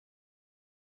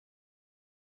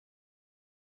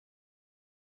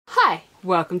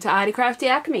Welcome to Arty Crafty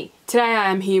Alchemy. Today I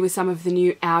am here with some of the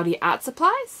new Aldi art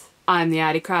supplies. I'm the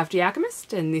Arty Crafty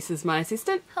Alchemist and this is my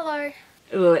assistant. Hello.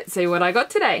 Let's see what I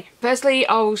got today. Firstly,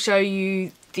 I'll show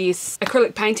you this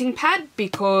acrylic painting pad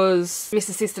because Miss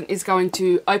Assistant is going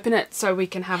to open it so we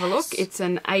can have a look. It's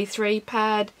an A3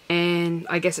 pad and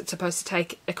I guess it's supposed to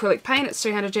take acrylic paint. It's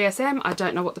 300 GSM. I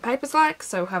don't know what the paper's like,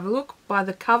 so have a look. By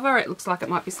the cover it looks like it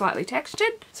might be slightly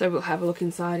textured, so we'll have a look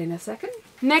inside in a second.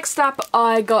 Next up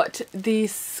I got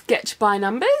this sketch by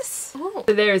numbers. Ooh.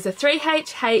 So there is a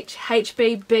 3H, H,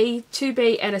 HB, B,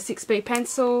 2B and a 6B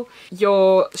pencil,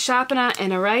 your sharpener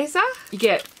and eraser. You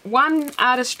get one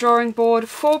artist drawing board,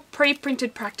 4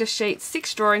 pre-printed practice sheets,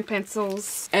 6 drawing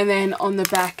pencils, and then on the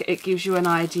back it gives you an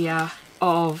idea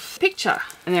of picture.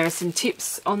 And there are some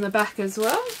tips on the back as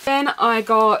well. Then I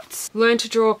got Learn to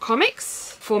Draw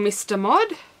comics for Mr.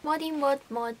 Mod.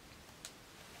 Mod.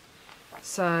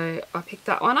 So I picked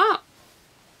that one up.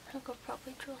 I could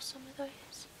probably draw some of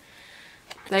those.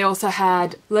 They also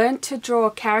had Learn to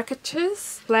Draw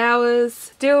caricatures, flowers,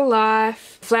 still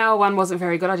life. Flower one wasn't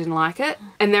very good, I didn't like it.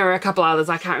 And there were a couple others,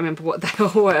 I can't remember what they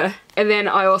all were. And then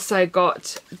I also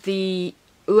got the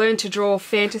Learn to Draw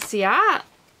fantasy art.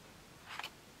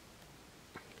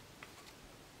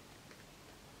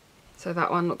 So that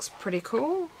one looks pretty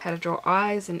cool. How to draw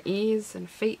eyes and ears and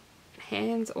feet,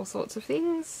 hands, all sorts of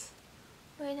things.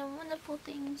 Wait, wonderful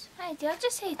things. Hey, did I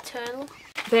just say turtle?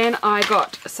 Then I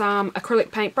got some acrylic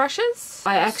paint brushes.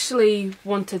 I actually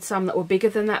wanted some that were bigger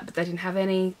than that, but they didn't have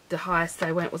any. The highest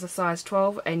they went was a size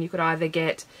 12, and you could either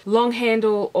get long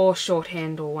handle or short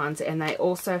handle ones, and they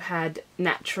also had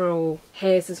natural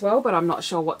hairs as well, but I'm not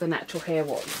sure what the natural hair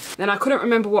was. Then I couldn't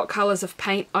remember what colours of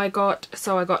paint I got,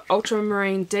 so I got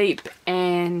ultramarine deep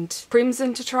and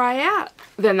crimson to try out.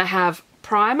 Then they have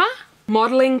primer,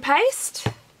 modelling paste,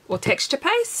 or texture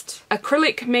paste,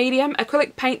 acrylic medium,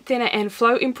 acrylic paint thinner and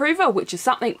flow improver, which is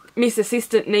something Miss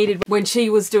Assistant needed when she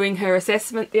was doing her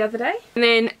assessment the other day. And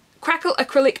then crackle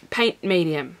acrylic paint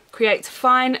medium, creates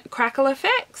fine crackle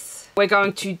effects. We're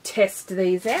going to test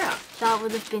these out. That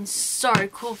would have been so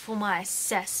cool for my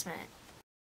assessment.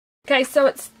 Okay, so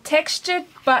it's textured,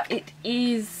 but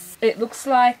it looks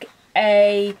like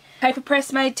a paper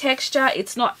press made texture.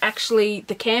 It's not actually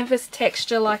the canvas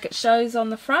texture like it shows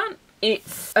on the front.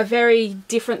 It's a very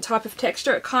different type of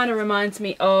texture. It kind of reminds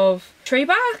me of tree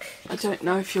bark. I don't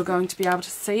know if you're going to be able to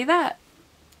see that.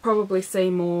 Probably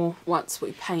see more once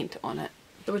we paint on it.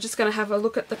 So we're just going to have a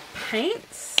look at the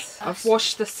paints. I've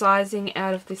washed the sizing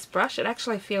out of this brush. It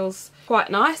actually feels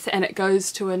quite nice and it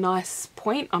goes to a nice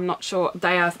point. I'm not sure.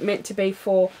 They are meant to be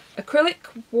for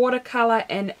acrylic, watercolour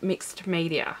and mixed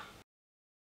media.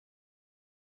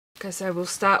 Okay, so we'll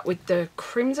start with the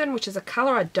crimson, which is a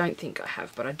colour I don't think I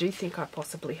have, but I do think I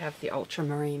possibly have the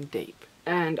ultramarine deep.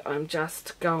 And I'm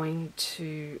just going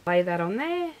to lay that on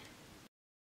there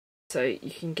so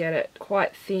you can get it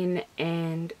quite thin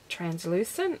and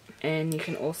translucent, and you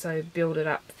can also build it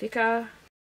up thicker,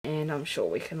 and I'm sure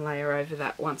we can layer over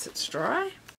that once it's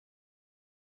dry.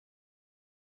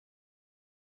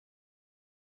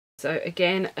 So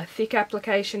again, a thick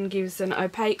application gives an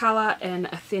opaque colour and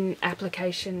a thin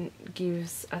application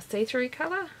gives a see-through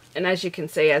colour. And as you can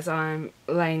see, as I'm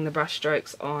laying the brush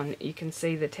strokes on, you can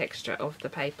see the texture of the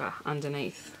paper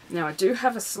underneath. Now I do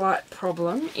have a slight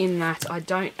problem in that I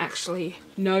don't actually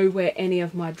know where any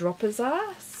of my droppers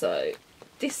are, so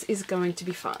this is going to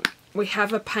be fun. We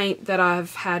have a paint that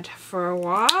I've had for a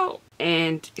while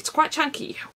and it's quite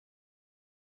chunky.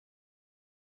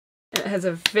 It has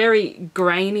a very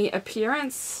grainy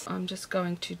appearance. I'm just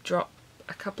going to drop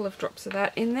a couple of drops of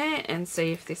that in there and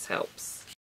see if this helps.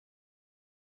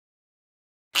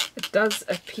 It does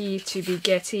appear to be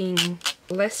getting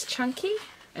less chunky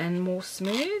and more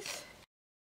smooth.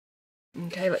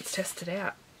 Okay, let's test it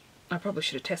out. I probably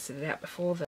should have tested it out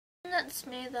before the... That's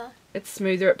smoother. It's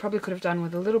smoother. It probably could have done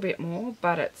with a little bit more,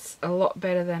 but it's a lot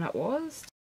better than it was.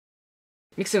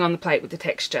 Mixing on the plate with the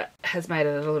texture has made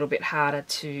it a little bit harder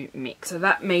to mix. So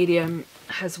that medium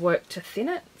has worked to thin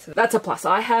it. So that's a plus.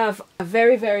 I have a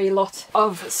very lot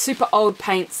of super old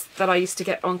paints that I used to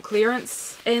get on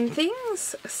clearance and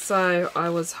things. So I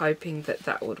was hoping that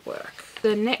that would work.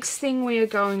 The next thing we are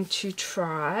going to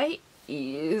try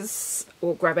is,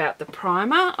 we'll grab out the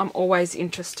primer. I'm always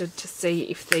interested to see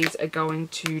if these are going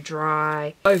to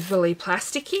dry overly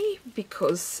plasticky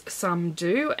because some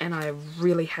do and I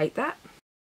really hate that.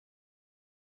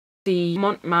 The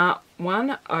Montmartre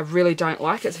one I really don't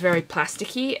like. It's very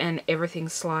plasticky and everything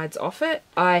slides off it.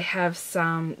 I have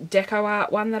some Deco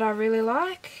Art one that I really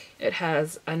like. It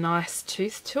has a nice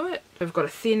tooth to it. We've got a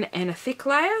thin and a thick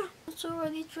layer. It's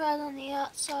already dried on the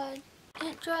outside.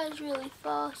 It dries really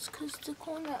fast because the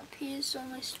corner up here is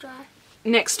almost dry.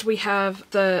 Next we have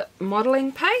the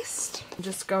modelling paste. I'm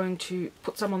just going to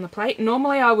put some on the plate.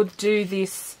 Normally I would do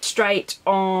this straight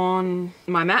on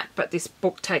my mat, but this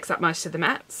book takes up most of the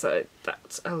mat, so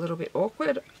that's a little bit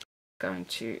awkward. Going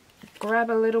to grab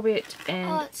a little bit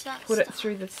and put it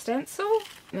through the stencil.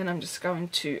 Then I'm just going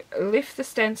to lift the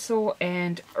stencil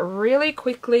and really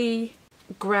quickly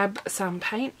grab some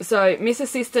paint. So Miss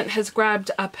Assistant has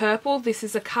grabbed a purple. This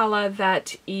is a colour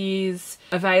that is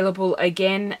available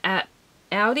again at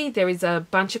Aldi. There is a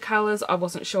bunch of colours. I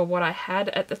wasn't sure what I had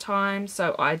at the time,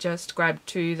 so I just grabbed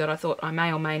two that I thought I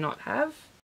may or may not have.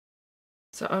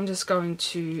 So I'm just going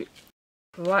to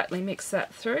lightly mix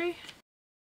that through.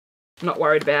 I'm not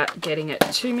worried about getting it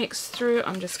too mixed through.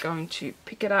 I'm just going to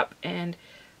pick it up and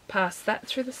pass that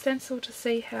through the stencil to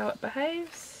see how it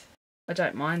behaves. I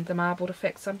don't mind the marbled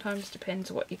effect sometimes,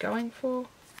 depends what you're going for.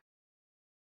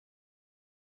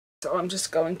 So I'm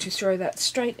just going to throw that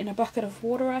straight in a bucket of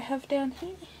water I have down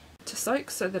here to soak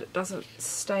so that it doesn't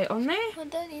stay on there. Well,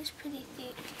 that is pretty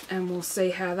thick. And we'll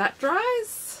see how that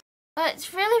dries. But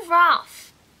it's really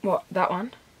rough. What, that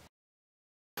one?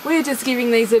 We're just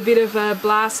giving these a bit of a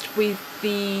blast with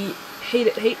the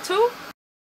heat tool.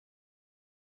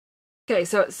 Okay,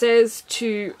 so it says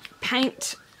to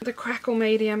paint the crackle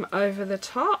medium over the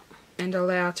top and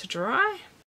allow to dry.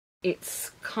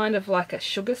 It's kind of like a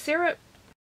sugar syrup.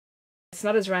 It's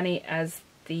not as runny as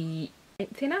the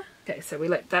paint thinner. Okay, so we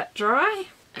let that dry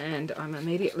and I'm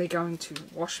immediately going to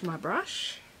wash my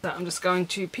brush. So I'm just going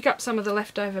to pick up some of the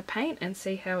leftover paint and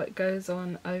see how it goes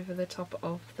on over the top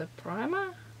of the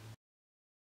primer.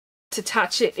 To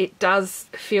touch it, it does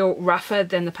feel rougher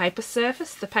than the paper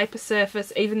surface. The paper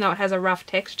surface, even though it has a rough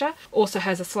texture, also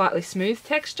has a slightly smooth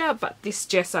texture, but this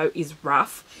gesso is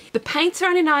rough. The paints are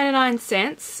only 99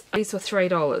 cents. These were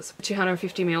 $3,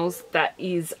 250 mils. That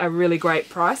is a really great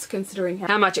price considering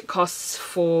how much it costs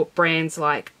for brands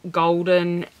like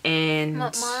Golden and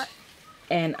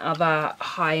other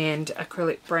high-end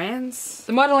acrylic brands.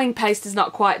 The modelling paste is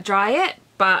not quite dry yet,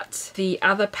 but the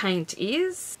other paint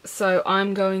is. So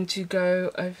I'm going to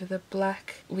go over the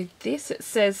black with this. It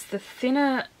says the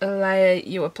thinner a layer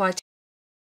you apply,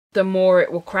 the more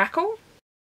it will crackle.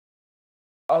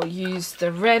 I'll use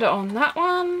the red on that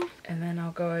one, and then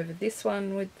I'll go over this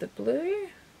one with the blue.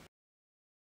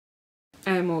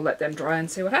 And we'll let them dry and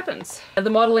see what happens. The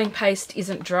modelling paste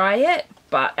isn't dry yet,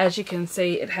 but as you can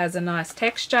see, it has a nice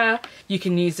texture. You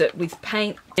can use it with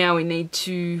paint. Now we need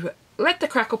to let the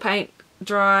crackle paint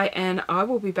dry and I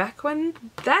will be back when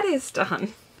that is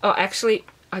done. Oh, actually,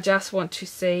 I just want to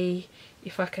see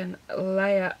if I can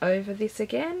layer over this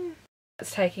again.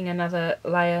 It's taking another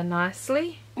layer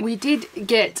nicely. We did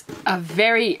get a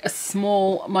very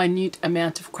small, minute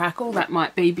amount of crackle. That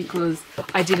might be because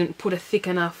I didn't put a thick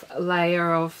enough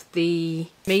layer of the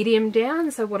medium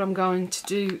down. So what I'm going to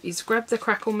do is grab the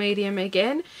crackle medium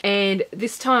again. And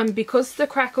this time, because the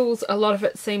crackles, a lot of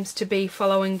it seems to be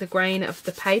following the grain of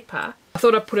the paper, I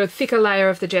thought I'd put a thicker layer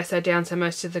of the gesso down so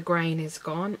most of the grain is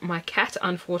gone. My cat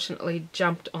unfortunately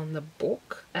jumped on the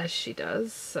book, as she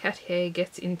does. So cat hair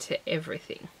gets into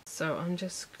everything. So I'm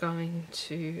just going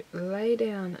to lay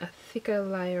down a thicker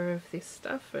layer of this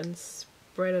stuff and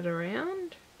spread it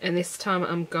around. And this time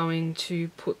I'm going to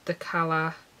put the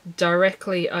colour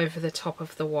directly over the top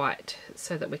of the white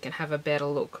so that we can have a better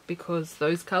look, because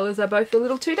those colours are both a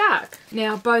little too dark.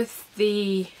 Now both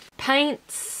the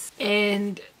paints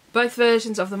and both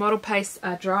versions of the model paste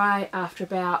are dry after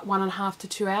about 1.5 to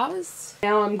 2 hours.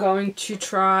 Now I'm going to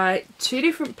try two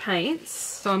different paints.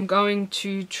 So I'm going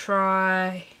to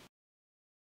try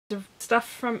the stuff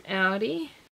from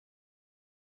Aldi.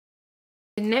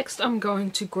 And next I'm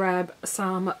going to grab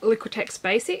some Liquitex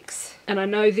Basics. And I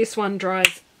know this one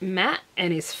dries matte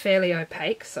and is fairly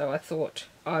opaque, so I thought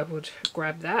I would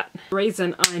grab that. The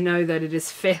reason I know that it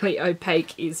is fairly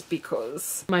opaque is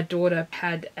because my daughter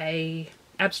had a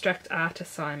abstract art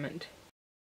assignment.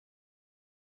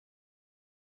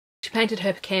 She painted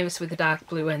her canvas with a dark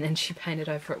blue and then she painted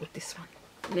over it with this one.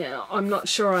 Now, I'm not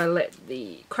sure I let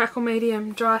the crackle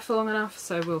medium dry for long enough,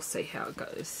 so we'll see how it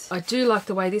goes. I do like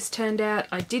the way this turned out.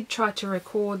 I did try to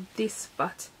record this,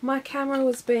 but my camera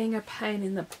was being a pain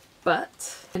in the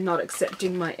butt and not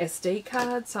accepting my SD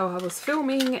card, so I was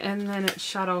filming and then it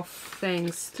shut off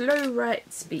saying slow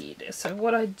rate speed. So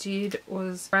what I did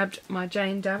was grabbed my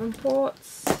Jane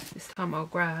Davenports. This time I'll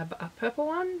grab a purple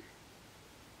one.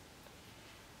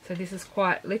 So this is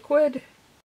quite liquid,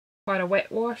 quite a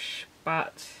wet wash,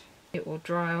 but it will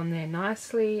dry on there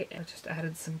nicely. I just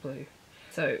added some blue.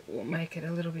 So we'll make it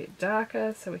a little bit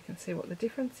darker so we can see what the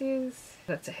difference is.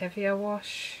 That's a heavier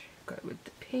wash. Go with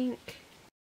the pink.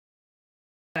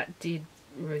 That did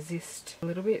resist a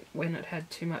little bit when it had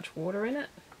too much water in it.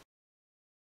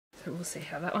 So we'll see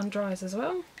how that one dries as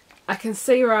well. I can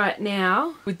see right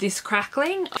now with this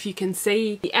crackling, if you can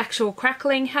see the actual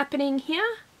crackling happening here,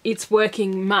 it's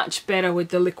working much better with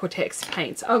the Liquitex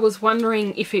paints. I was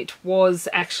wondering if it was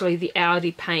actually the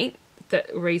Aldi paint, the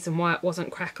reason why it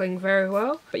wasn't crackling very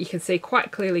well. But you can see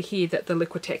quite clearly here that the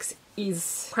Liquitex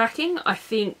is cracking. I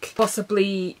think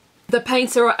possibly the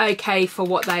paints are okay for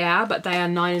what they are, but they are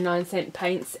 99-cent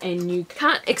paints and you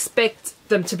can't expect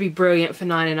them to be brilliant for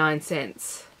 99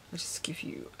 cents. I'll just give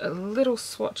you a little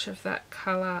swatch of that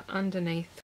colour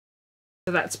underneath.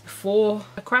 So that's before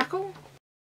the crackle.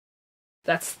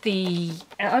 That's the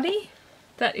Aldi.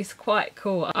 That is quite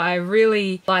cool. I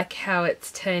really like how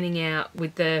it's turning out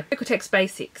with the Liquitex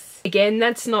Basics. Again,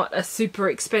 that's not a super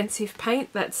expensive paint,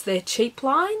 that's their cheap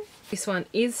line. This one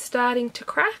is starting to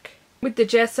crack. With the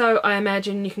gesso, I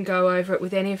imagine you can go over it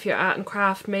with any of your art and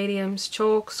craft mediums,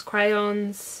 chalks,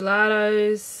 crayons,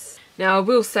 gelatos. Now I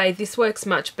will say this works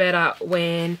much better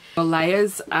when the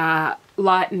layers are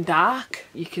light and dark.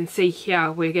 You can see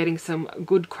here we're getting some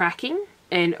good cracking.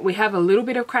 And we have a little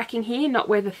bit of cracking here, not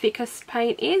where the thickest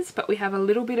paint is, but we have a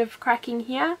little bit of cracking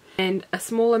here and a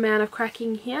small amount of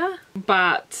cracking here.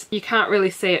 But you can't really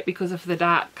see it because of the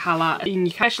dark colour. And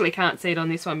you actually can't see it on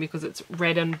this one because it's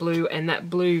red and blue, and that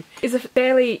blue is a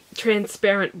fairly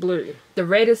transparent blue. The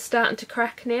red is starting to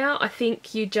crack now. I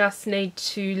think you just need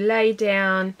to lay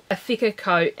down a thicker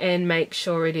coat and make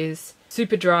sure it is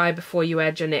super dry before you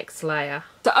add your next layer.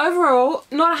 So overall,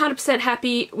 not 100%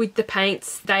 happy with the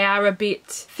paints. They are a bit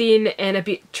thin and a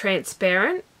bit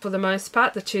transparent for the most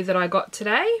part, the two that I got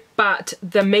today. But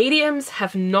the mediums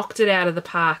have knocked it out of the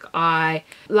park. I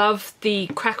love the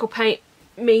crackle paint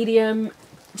medium,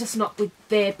 just not with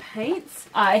their paints.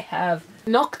 I have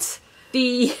knocked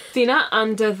the thinner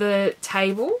under the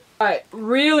table. I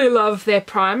really love their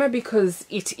primer because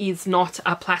it is not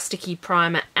a plasticky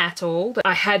primer at all.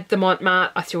 I had the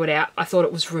Montmartre, I threw it out. I thought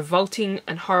it was revolting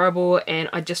and horrible, and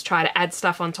I just tried to add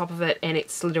stuff on top of it and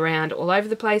it slid around all over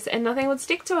the place and nothing would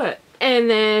stick to it.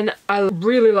 And then I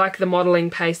really like the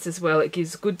modelling paste as well. It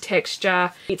gives good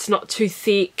texture. It's not too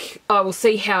thick. I will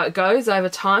see how it goes over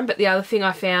time. But the other thing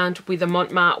I found with the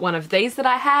Montmartre one of these that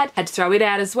I had to throw it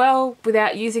out as well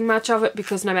without using much of it,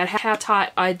 because no matter how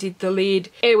tight I did the lid,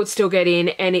 it would still get in,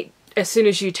 and it, as soon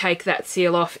as you take that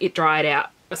seal off, it dried out.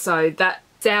 So that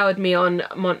soured me on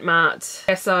Montmartre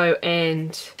gesso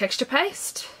and texture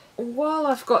paste. While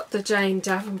I've got the Jane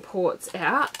Davenports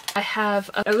out, I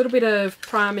have a little bit of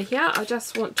primer here. I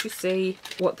just want to see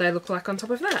what they look like on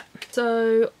top of that.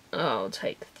 So I'll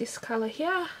take this colour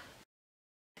here.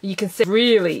 You can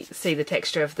really see the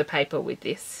texture of the paper with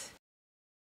this.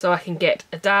 So I can get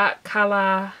a dark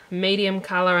colour, medium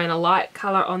colour and a light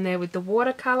colour on there with the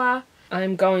watercolour.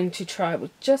 I'm going to try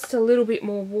with just a little bit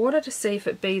more water to see if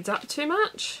it beads up too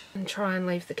much and try and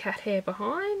leave the cat hair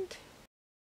behind.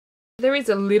 There is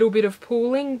a little bit of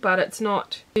pooling, but it's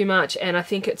not too much, and I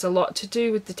think it's a lot to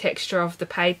do with the texture of the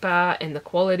paper and the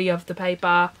quality of the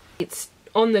paper. It's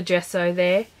on the gesso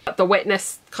there, but the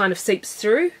wetness kind of seeps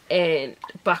through and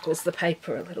buckles the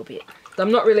paper a little bit.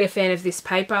 I'm not really a fan of this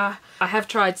paper. I have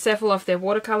tried several of their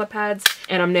watercolour pads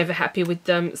and I'm never happy with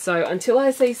them. So until I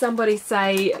see somebody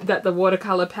say that the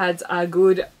watercolour pads are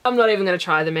good, I'm not even going to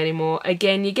try them anymore.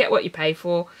 Again, you get what you pay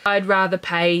for. I'd rather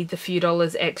pay the few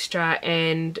dollars extra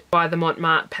and buy the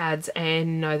Montmartre pads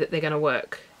and know that they're going to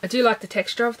work. I do like the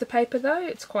texture of the paper though.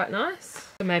 It's quite nice.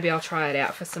 So maybe I'll try it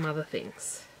out for some other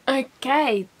things.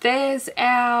 Okay, there's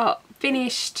our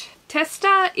finished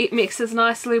tester. It mixes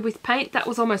nicely with paint. That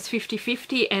was almost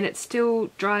 50-50 and it still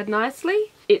dried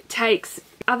nicely. It takes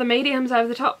other mediums over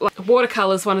the top. Like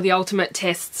watercolour is one of the ultimate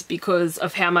tests because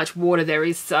of how much water there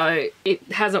is. So it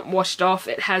hasn't washed off,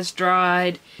 it has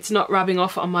dried. It's not rubbing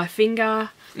off on my finger.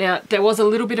 Now there was a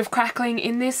little bit of crackling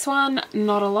in this one,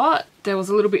 not a lot. There was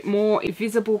a little bit more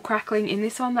visible crackling in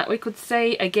this one that we could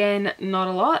see. Again, not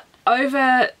a lot.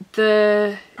 Over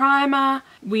the primer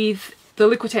with the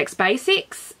Liquitex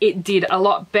Basics, it did a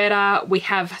lot better. We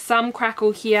have some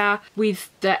crackle here with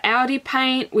the Aldi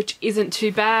paint, which isn't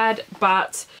too bad,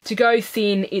 but to go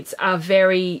thin, it's a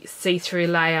very see-through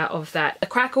layer of that. The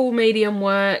crackle medium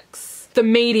works. The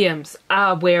mediums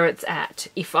are where it's at.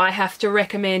 If I have to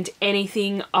recommend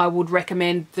anything, I would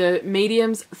recommend the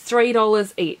mediums,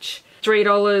 $3 each.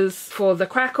 $3 for the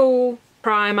crackle,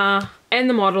 primer, and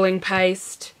the modelling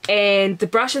paste, and the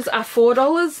brushes are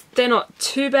 $4. They're not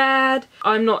too bad.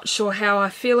 I'm not sure how I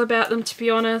feel about them, to be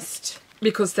honest,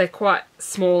 because they're quite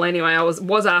small anyway. I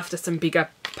was after some bigger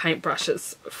paint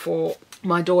brushes for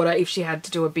my daughter if she had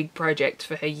to do a big project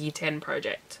for her year 10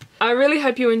 project. I really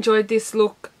hope you enjoyed this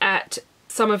look at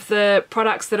some of the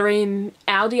products that are in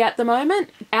Aldi at the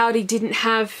moment. Aldi didn't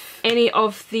have any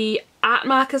of the art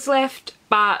markers left,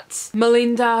 but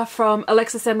Melinda from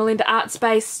Alexis and Melinda Art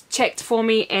Space checked for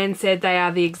me and said they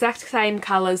are the exact same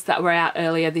colours that were out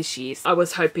earlier this year. I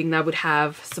was hoping they would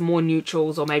have some more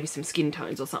neutrals or maybe some skin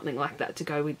tones or something like that to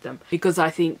go with them, because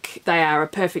I think they are a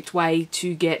perfect way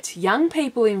to get young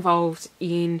people involved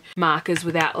in markers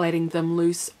without letting them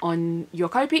loose on your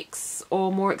Copics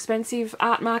or more expensive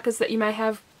art markers that you may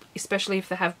have, especially if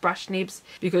they have brush nibs,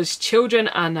 because children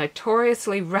are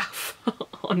notoriously rough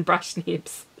on brush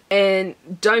nibs. And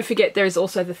don't forget, there is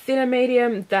also the thinner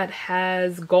medium that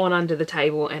has gone under the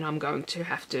table, and I'm going to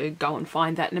have to go and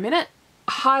find that in a minute.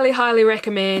 Highly, highly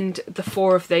recommend the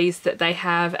 4 of these that they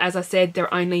have. As I said,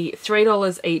 they're only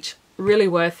 $3 each. Really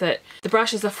worth it. The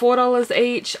brushes are $4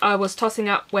 each. I was tossing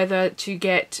up whether to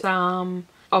get some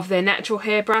of their natural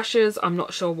hair brushes. I'm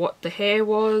not sure what the hair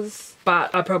was,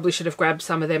 but I probably should have grabbed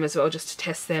some of them as well just to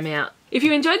test them out. If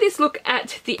you enjoyed this look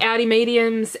at the Aldi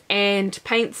mediums and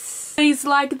paints, please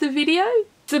like the video.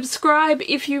 Subscribe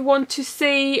if you want to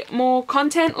see more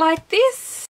content like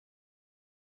this.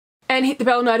 And hit the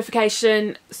bell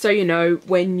notification so you know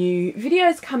when new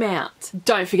videos come out.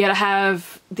 Don't forget I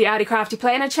have the Arty Crafty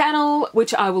Planner channel,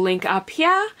 which I will link up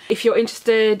here. If you're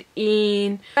interested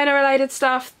in planner related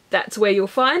stuff, that's where you'll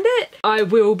find it. I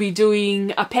will be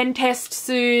doing a pen test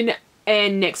soon,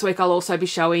 and next week I'll also be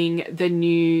showing the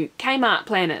new Kmart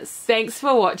planners. Thanks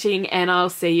for watching, and I'll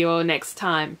see you all next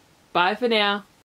time. Bye for now.